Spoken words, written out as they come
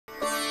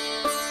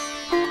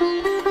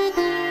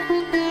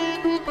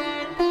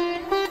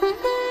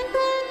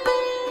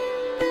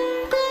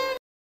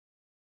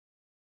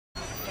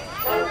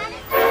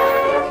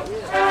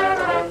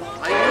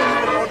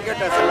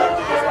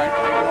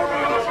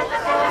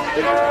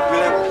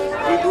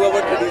We'll do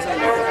our tradition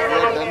later. We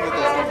are done with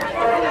this.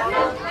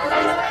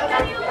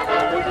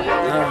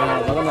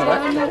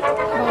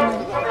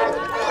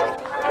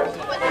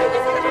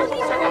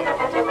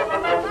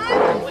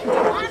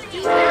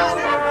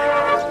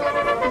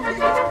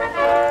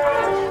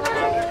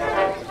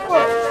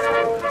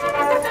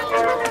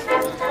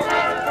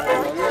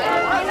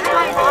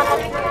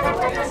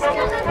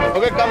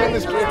 Okay, come in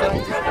this straight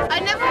line. I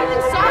never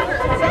even saw her.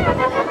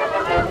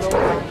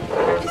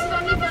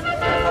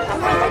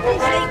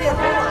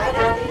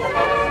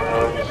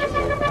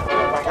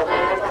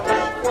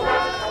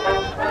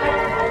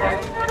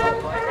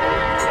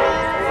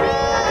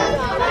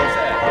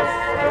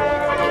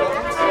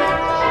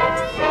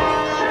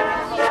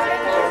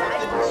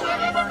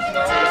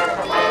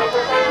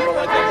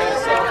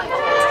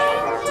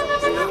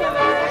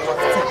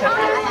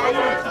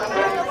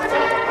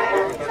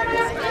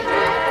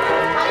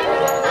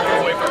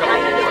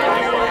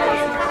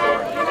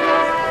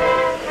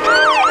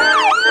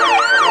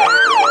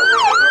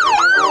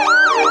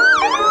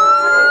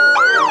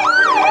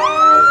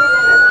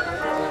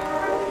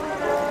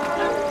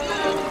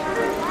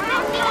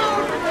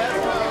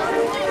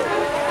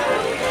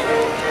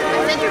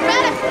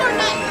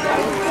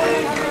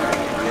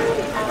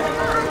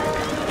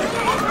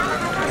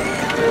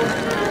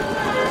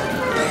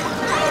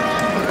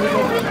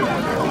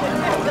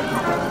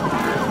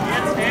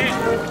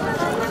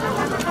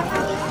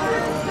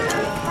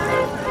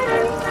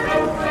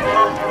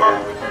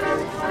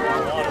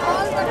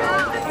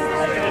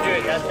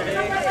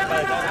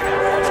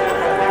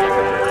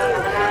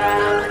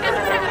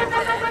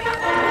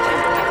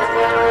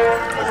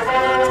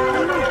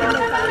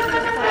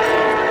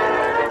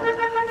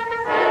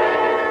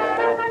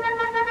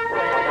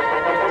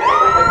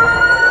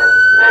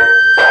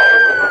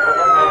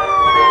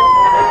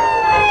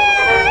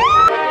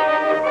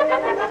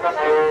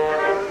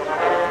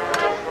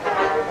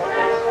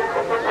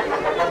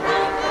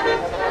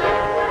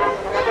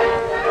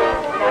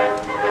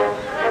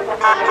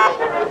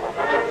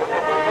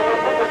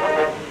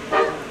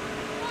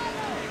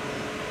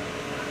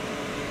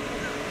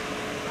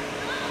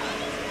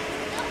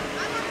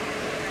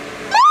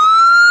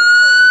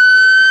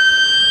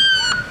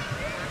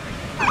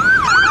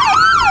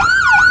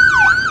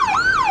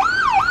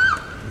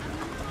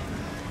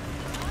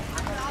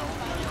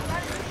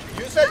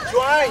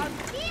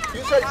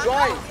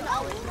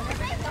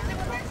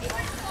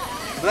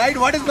 Right?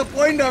 What is the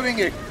point of having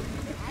it?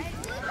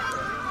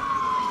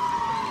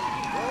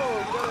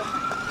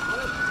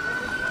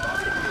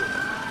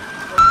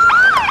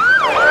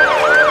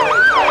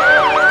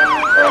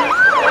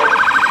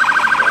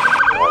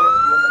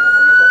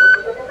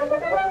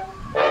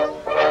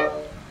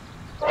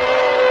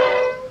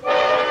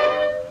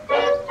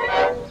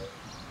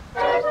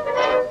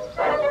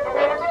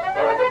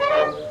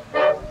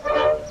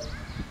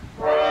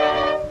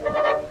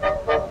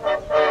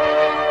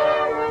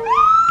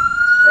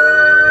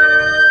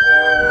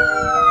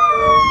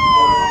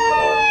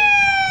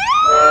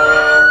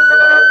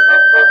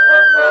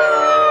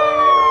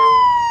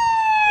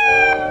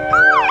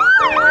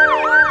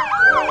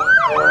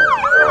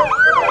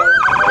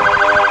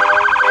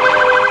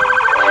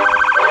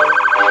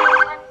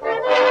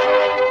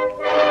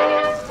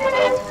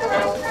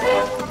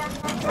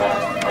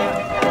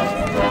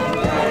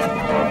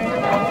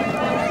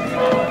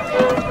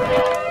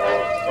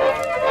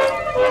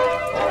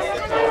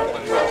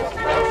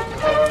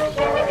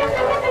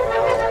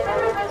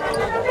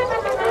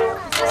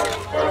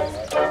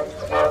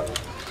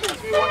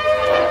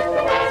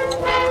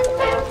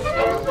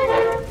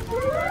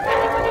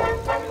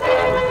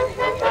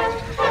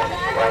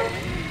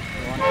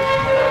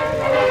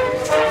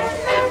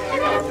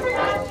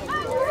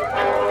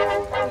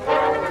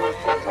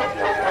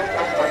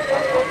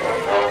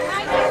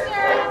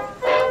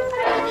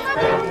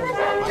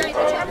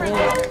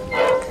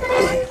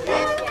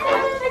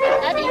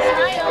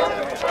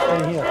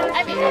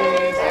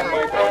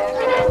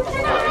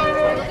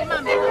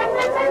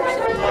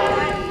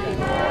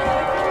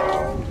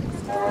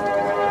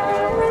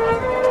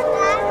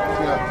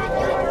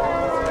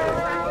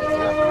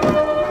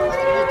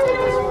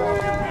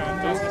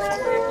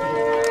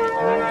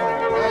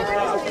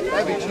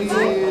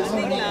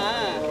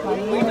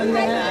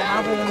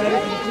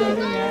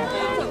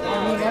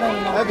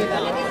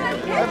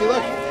 Abby,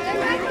 look.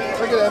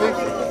 Look at Abby.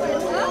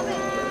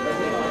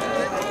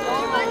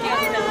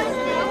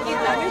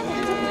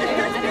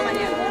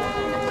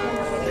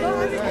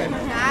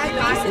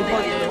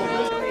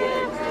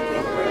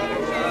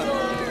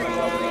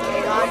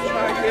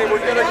 Okay, we're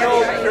gonna go.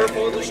 Be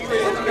careful of the street.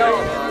 Let's go.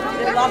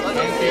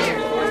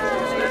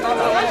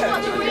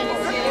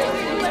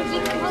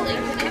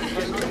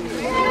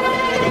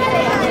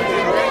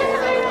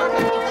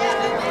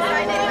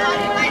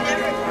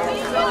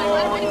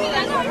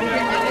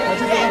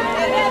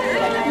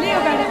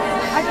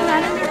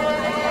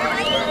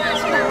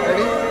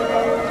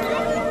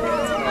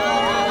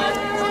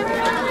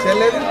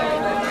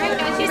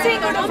 She's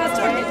saying go to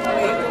first one.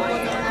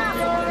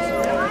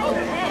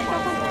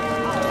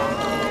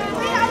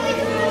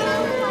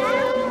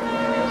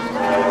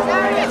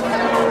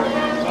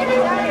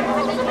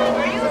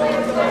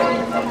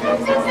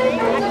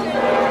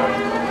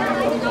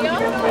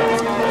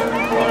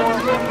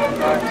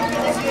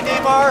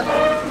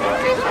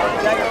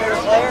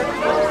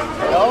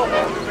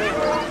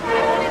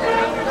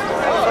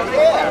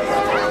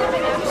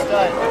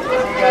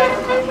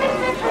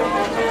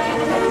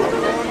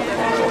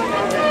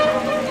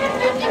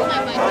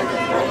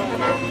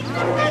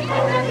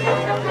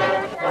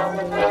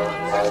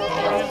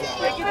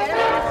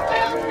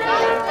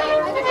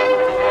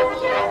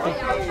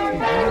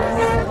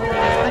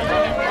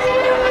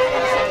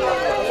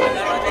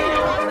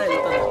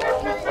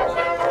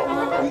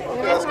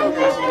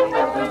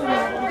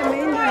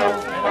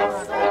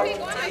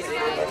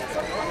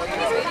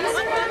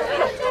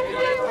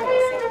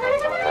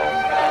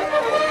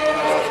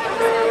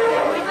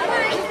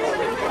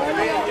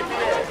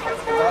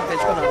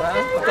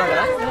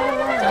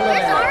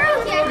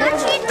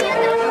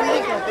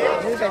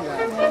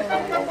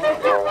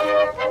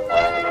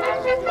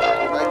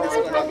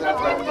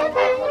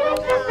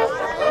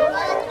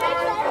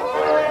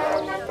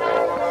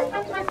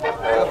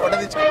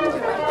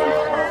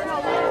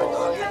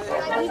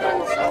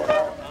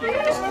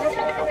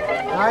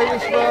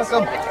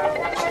 Come.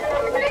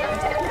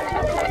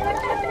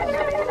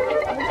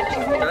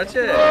 That's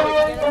it.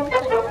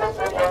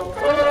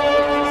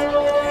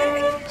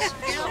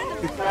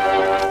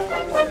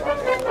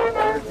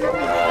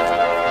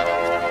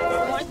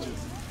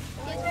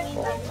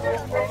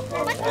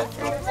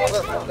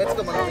 Let's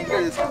go, man.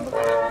 Enjoy this one.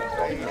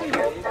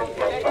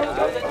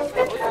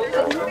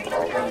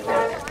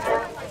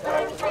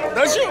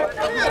 Darshi.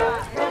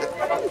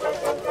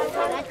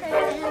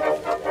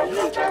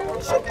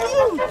 So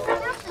cute.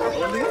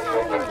 Only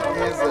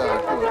he is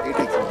 8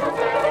 weeks.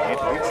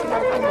 8 weeks.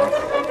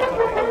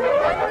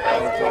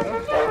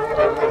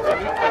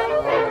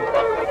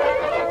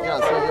 Yeah,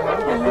 so you have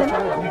to.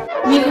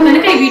 మీకు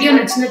కనుక ఈ video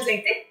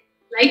నచ్చినట్లయితే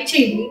like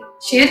చేయండి,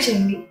 share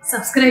చేయండి,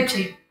 subscribe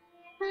చేయండి.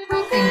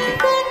 Thank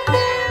you.